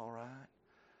everything's all right,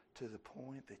 to the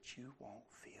point that you won't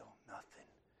feel nothing,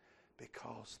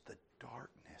 because the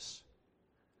darkness,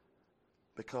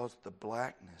 because the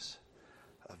blackness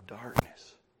of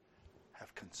darkness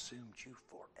have consumed you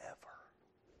forever.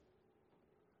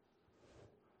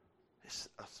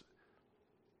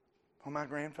 When my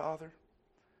grandfather,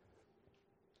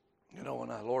 when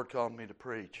the Lord called me to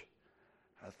preach,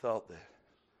 I thought that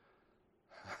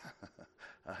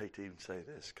I hate to even say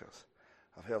this because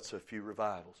I've held so few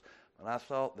revivals. But I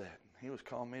thought that he was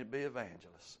calling me to be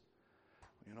evangelist.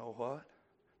 You know what?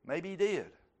 Maybe he did.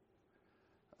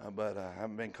 But I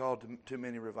haven't been called to too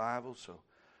many revivals, so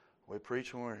we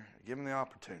preach when we're given the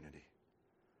opportunity.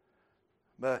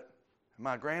 But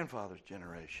my grandfather's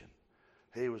generation,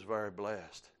 he was very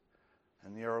blessed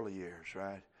in the early years,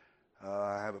 right?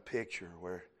 I have a picture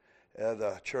where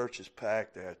the church is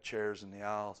packed. They have chairs in the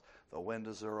aisles. The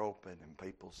windows are open and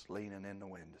people's leaning in the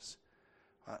windows.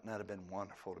 Wouldn't that have been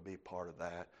wonderful to be part of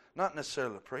that? Not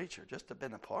necessarily a preacher, just to have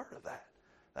been a part of that.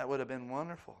 That would have been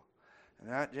wonderful. In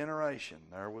that generation,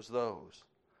 there was those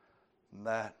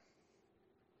that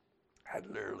had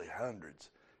literally hundreds,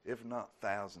 if not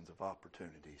thousands, of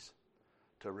opportunities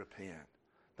to repent.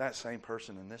 That same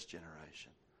person in this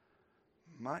generation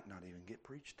might not even get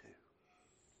preached to.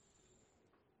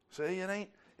 See, it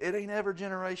ain't every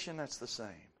generation that's the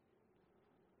same.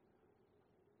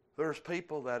 There's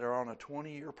people that are on a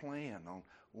 20-year plan on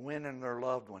winning their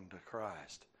loved one to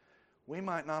Christ. We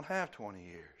might not have 20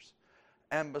 years.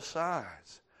 And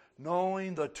besides,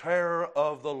 knowing the terror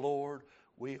of the Lord,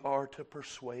 we are to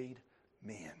persuade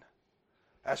men.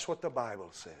 That's what the Bible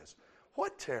says.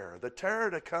 What terror? The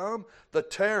terror to come, the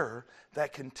terror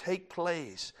that can take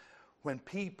place when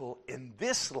people in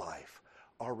this life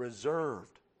are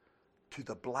reserved to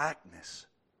the blackness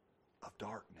of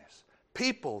darkness.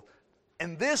 People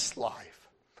in this life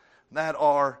that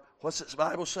are, what's the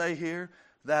Bible say here?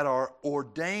 That are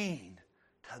ordained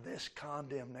to this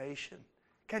condemnation.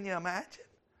 Can you imagine?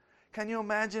 Can you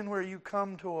imagine where you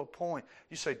come to a point?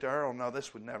 You say, Darrell, no,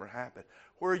 this would never happen.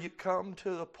 Where you come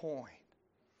to the point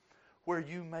where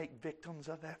you make victims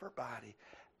of everybody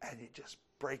and it just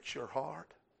breaks your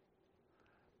heart.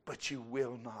 But you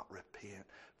will not repent,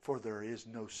 for there is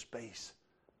no space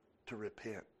to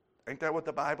repent. Ain't that what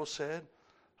the Bible said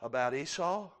about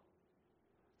Esau?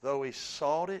 Though he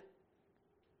sought it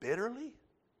bitterly.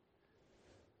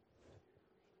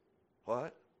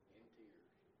 What?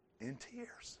 In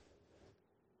tears.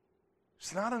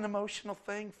 It's not an emotional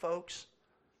thing, folks.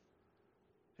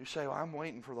 You say, well, I'm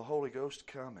waiting for the Holy Ghost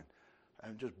to come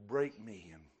and just break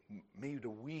me and me to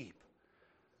weep.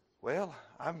 Well,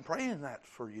 I'm praying that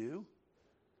for you.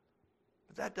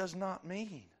 But that does not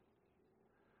mean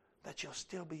that you'll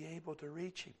still be able to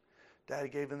reach Him. Daddy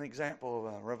gave an example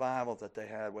of a revival that they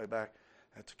had way back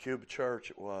at the Cuba church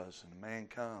it was. And a man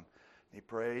come. He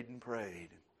prayed and prayed.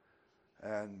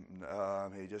 And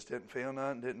he just didn't feel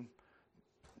nothing,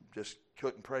 just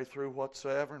couldn't pray through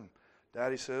whatsoever. And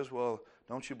Daddy says, well,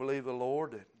 don't you believe the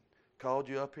Lord that called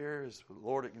you up here is the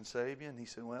Lord that can save you? And he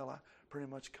said, well, I pretty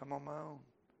much come on my own.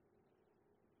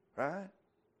 Right?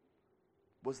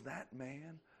 Was that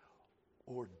man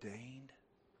ordained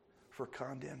for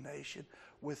condemnation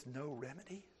with no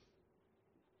remedy?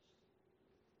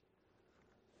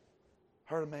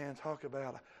 Heard a man talk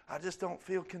about, I just don't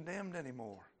feel condemned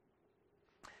anymore.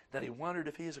 That he wondered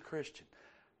if he is a Christian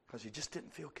because he just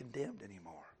didn't feel condemned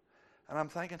anymore. And I'm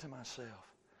thinking to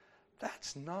myself,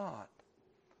 that's not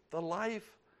the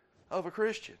life of a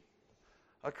Christian.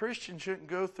 A Christian shouldn't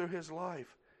go through his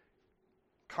life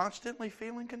constantly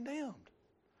feeling condemned.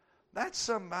 That's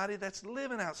somebody that's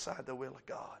living outside the will of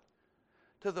God.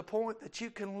 To the point that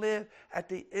you can live at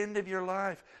the end of your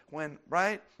life when,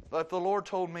 right? Like the Lord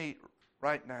told me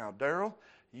right now, Darrell,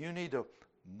 you need to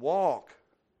walk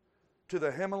to the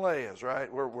Himalayas,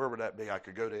 right? Where would that be? I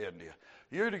could go to India.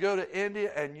 You're to go to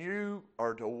India and you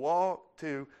are to walk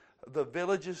to the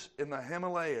villages in the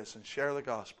Himalayas and share the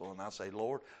gospel. And I say,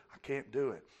 Lord, I can't do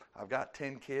it. I've got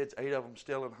 10 kids, 8 of them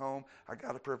still at home. I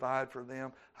got to provide for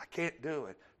them. I can't do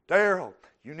it. Darrell,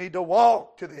 you need to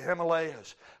walk to the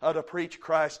Himalayas to preach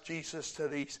Christ Jesus to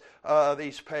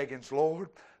these pagans. Lord,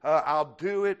 I'll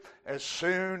do it as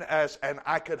soon as, and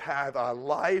I could have a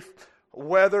life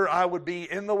whether I would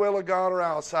be in the will of God or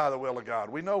outside the will of God.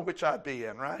 We know which I'd be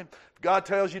in, right? If God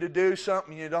tells you to do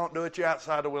something, you don't do it, you're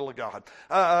outside the will of God.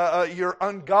 You're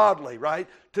ungodly, right?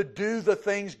 To do the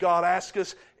things God asks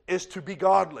us is to be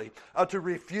godly. To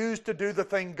refuse to do the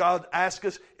thing God asks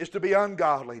us is to be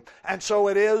ungodly. And so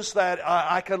it is that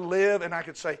I could live and I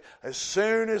could say, as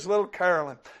soon as little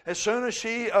Carolyn, as soon as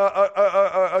she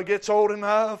gets old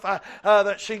enough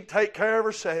that she can take care of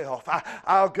herself,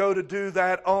 I'll go to do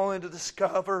that only to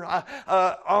discover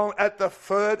at the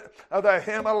foot of the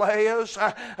Himalayas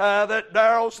that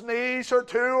Darrell's knees are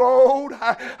too old,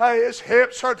 his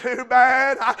hips are too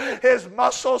bad, his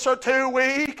muscles are too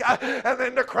weak, and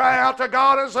then the cry out to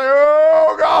God and say,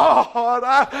 oh God,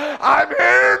 I'm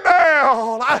here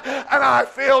now, and I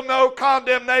feel no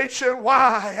condemnation.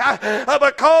 Why?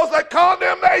 Because the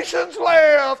condemnation's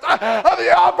left.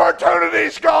 The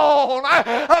opportunity's gone.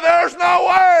 There's no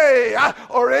way.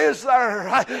 Or is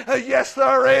there? Yes,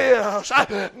 there is.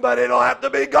 But it'll have to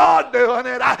be God doing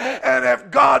it. And if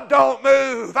God don't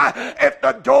move, if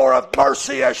the door of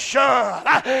mercy is shut,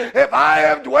 if I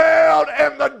have dwelled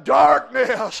in the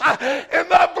darkness, in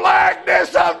the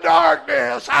blackness of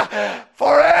darkness,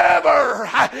 forever,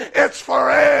 it's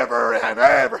forever and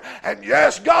ever. And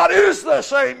yes, God is the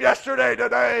same yesterday,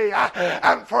 today,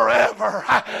 and forever.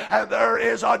 And there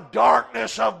is a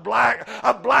darkness of blackness.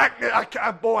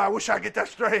 Boy, I wish I could get that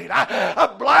straight.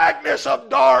 A blackness of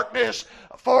darkness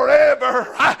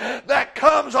forever that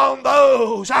comes on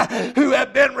those who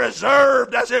have been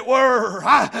reserved, as it were,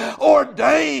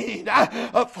 ordained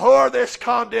for this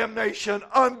condemnation.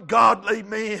 Ungodly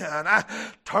men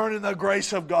turning the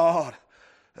grace of God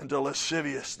into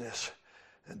lasciviousness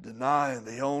and denying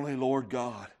the only Lord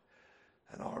God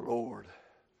and our Lord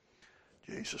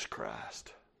Jesus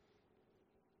Christ.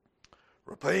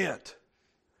 Repent,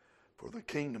 for the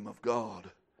kingdom of God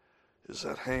is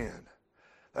at hand.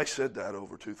 They said that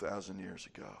over 2,000 years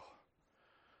ago.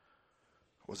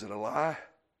 Was it a lie?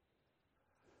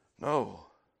 No.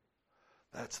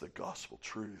 That's the gospel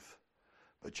truth.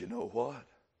 But you know what?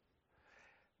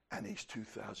 And he's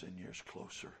 2,000 years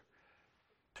closer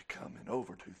to coming,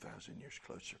 over 2,000 years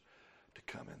closer to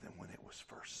coming than when it was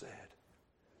first said.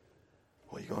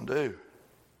 What are you going to do?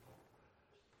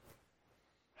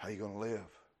 How are you going to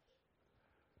live?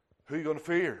 Who are you going to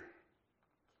fear?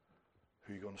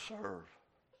 Who are you going to serve?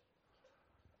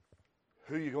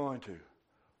 Who are you going to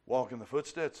walk in the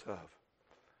footsteps of?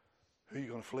 Who are you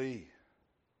going to flee?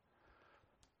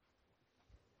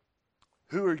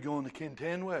 Who are you going to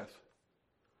contend with?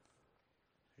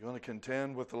 You going to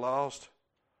contend with the lost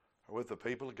or with the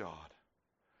people of God?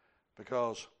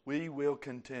 Because we will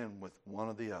contend with one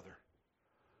or the other.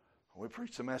 We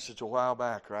preached a message a while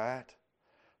back, right?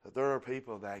 That there are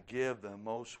people that give the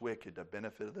most wicked the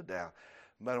benefit of the doubt.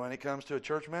 But when it comes to a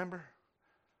church member,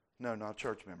 no, not a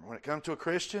church member. When it comes to a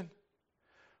Christian,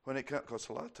 because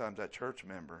a lot of times that church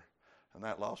member and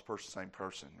that lost person, same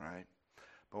person, right?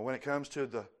 But when it comes to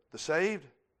the saved,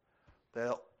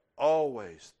 they'll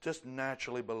always just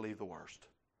naturally believe the worst,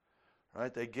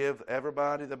 right? They give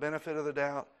everybody the benefit of the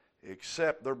doubt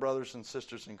except their brothers and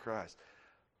sisters in Christ.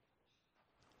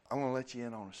 I'm going to let you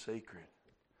in on a secret.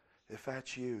 If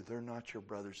that's you, they're not your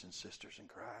brothers and sisters in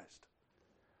Christ,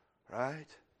 right?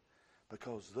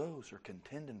 Because those are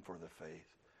contending for the faith,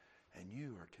 and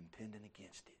you are contending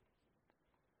against it.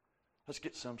 Let's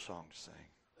get some song to sing.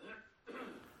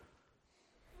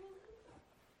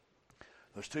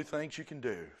 There's two things you can do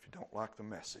if you don't like the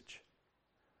message.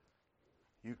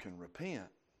 You can repent,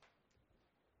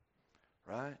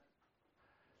 right?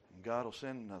 And God will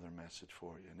send another message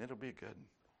for you, and it'll be a good one.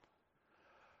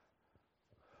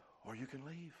 Or you can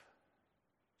leave,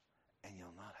 and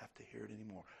you'll not have to hear it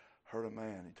anymore. Heard a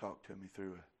man, he talked to me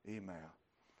through an email.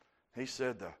 He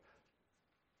said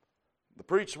the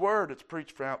preached word that's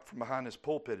preached out from behind this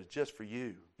pulpit is just for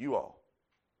you all,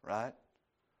 right?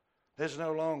 It's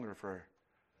no longer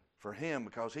for him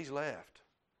because he's left.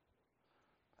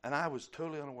 And I was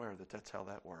totally unaware that that's how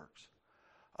that works.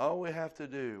 All we have to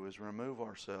do is remove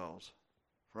ourselves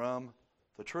from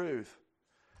the truth,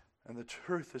 and the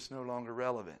truth is no longer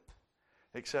relevant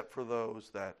except for those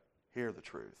that hear the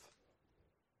truth.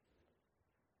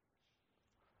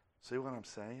 See what I'm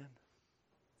saying?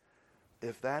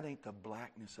 If that ain't the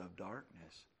blackness of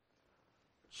darkness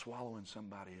swallowing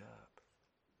somebody up,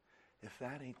 if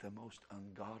that ain't the most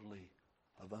ungodly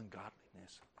of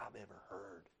ungodliness I've ever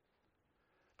heard,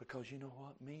 because you know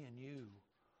what? Me and you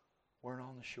weren't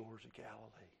on the shores of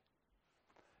Galilee.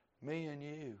 Me and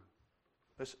you,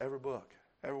 every book,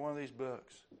 every one of these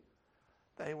books,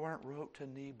 they weren't wrote to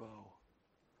Nebo.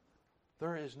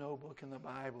 There is no book in the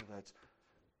Bible that's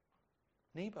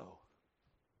Nebo.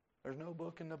 There's no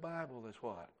book in the Bible that's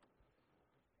what?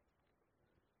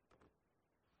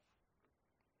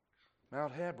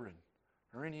 Mount Hebron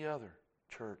or any other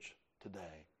church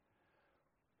today.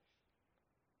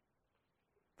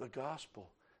 The gospel.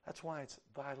 That's why it's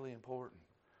vitally important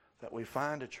that we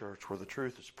find a church where the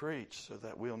truth is preached so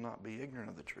that we'll not be ignorant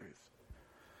of the truth.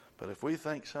 But if we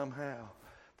think somehow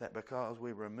that because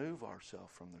we remove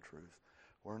ourselves from the truth,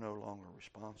 we're no longer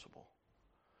responsible.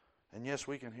 And yes,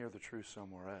 we can hear the truth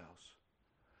somewhere else.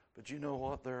 But you know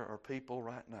what? There are people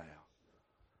right now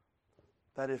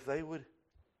that if they would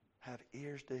have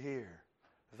ears to hear,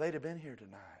 if they'd have been here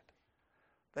tonight,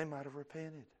 they might have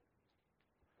repented.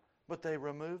 But they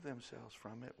remove themselves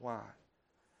from it. Why?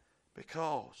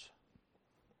 Because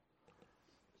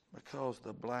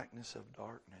the blackness of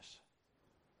darkness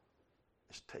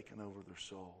is taken over their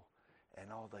soul, and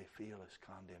all they feel is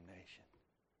condemnation.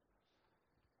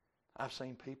 I've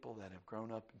seen people that have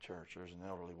grown up in church. There's an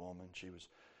elderly woman.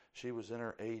 She was in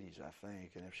her 80s, I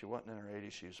think, and if she wasn't in her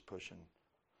 80s, she was pushing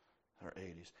her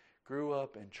 80s. Grew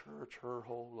up in church her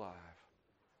whole life.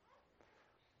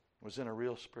 Was in a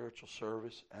real spiritual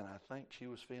service, and I think she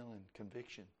was feeling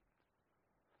conviction.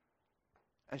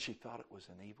 And she thought it was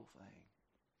an evil thing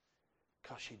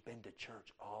because she'd been to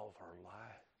church all of her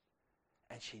life,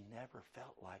 and she never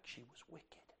felt like she was wicked.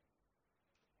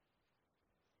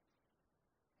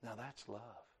 Now that's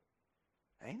love,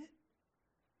 ain't it?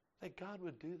 That God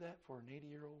would do that for an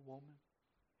 80-year-old woman.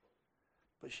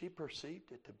 But she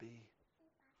perceived it to be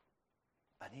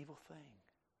an evil thing.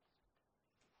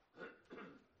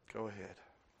 Go ahead.